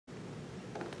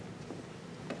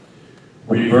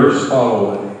Reverse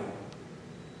Fallaway.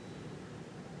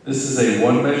 This is a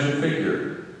one-measure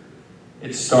figure.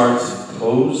 It starts in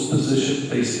closed position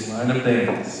facing line of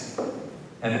dance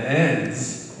and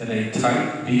ends in a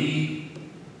tight V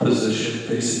position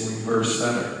facing reverse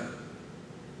center.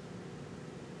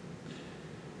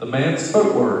 The man's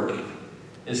footwork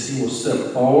is he will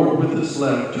step forward with his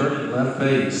left, turning left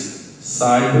face,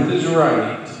 side with his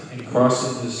right, and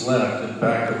crossing his left and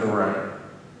back of the right.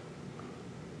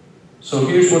 So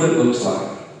here's what it looks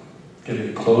like. Get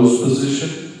in closed position,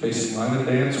 facing line of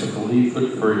dance with the lead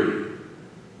foot free.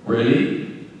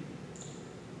 Ready?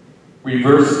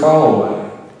 Reverse Fallaway.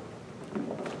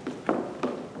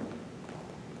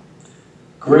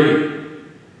 Great.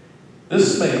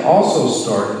 This may also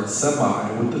start in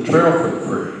semi with the trail foot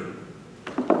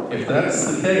free. If that's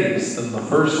the case, then the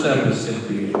first step is going to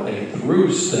be a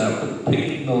through step of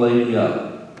picking the lady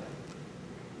up.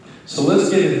 So let's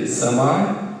get in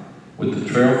semi with the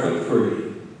trail foot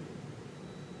free.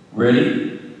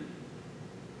 Ready?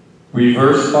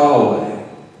 Reverse Fallaway.